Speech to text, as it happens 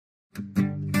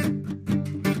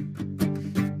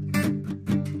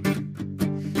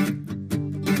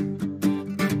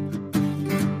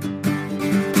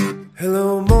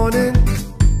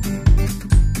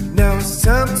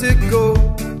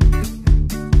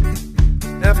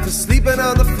sleeping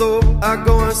on the floor, I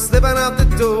go on slipping out the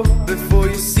door before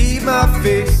you see my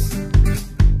face.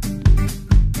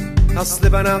 I'll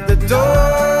slipping out the door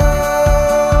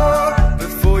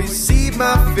before you see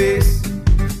my face.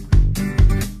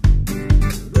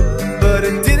 But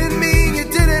it didn't mean you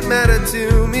didn't matter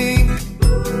to me.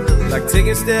 Like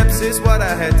taking steps is what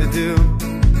I had to do.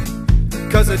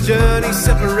 Cause a journey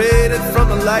separated from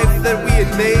the life that we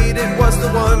had made, it was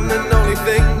the one and only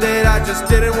thing that I just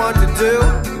didn't want to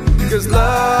do. Cause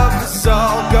love has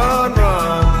all gone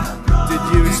wrong. Did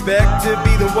you expect to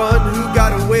be the one who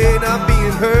got away not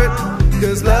being hurt?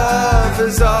 Cause love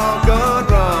has all gone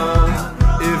wrong.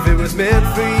 If it was meant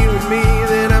for you and me,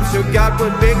 then I'm sure God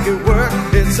would make it work.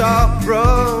 It's all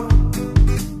wrong,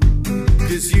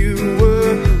 cause you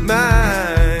were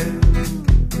mine.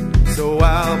 So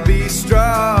I'll be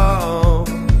strong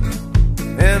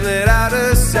and let out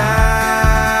a sigh.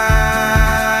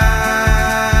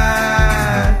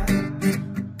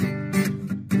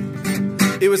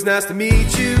 It was nice to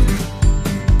meet you.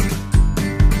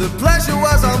 The pleasure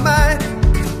was all mine.